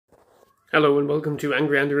Hello and welcome to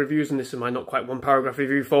Angry Andy Reviews, and this is my not quite one paragraph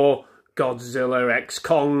review for Godzilla X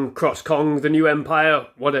Kong, Cross Kong, The New Empire,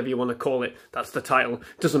 whatever you want to call it. That's the title.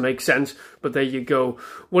 Doesn't make sense, but there you go.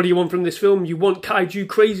 What do you want from this film? You want kaiju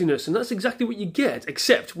craziness, and that's exactly what you get,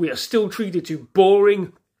 except we are still treated to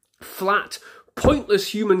boring, flat,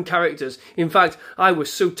 pointless human characters. In fact, I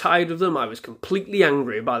was so tired of them, I was completely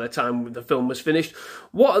angry by the time the film was finished.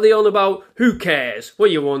 What are they on about? Who cares?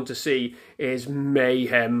 What you want to see is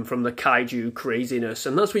mayhem from the kaiju craziness,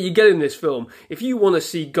 and that's what you get in this film. If you want to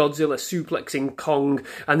see Godzilla suplexing Kong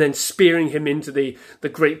and then spearing him into the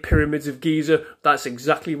Great Pyramids of Giza, that's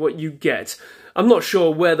exactly what you get. I'm not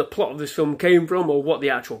sure where the plot of this film came from or what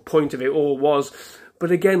the actual point of it all was, but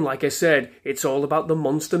again, like I said, it's all about the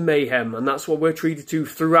monster mayhem, and that's what we're treated to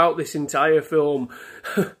throughout this entire film.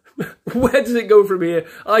 Where does it go from here?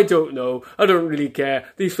 I don't know. I don't really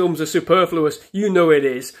care. These films are superfluous. You know it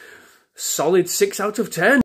is. Solid 6 out of 10.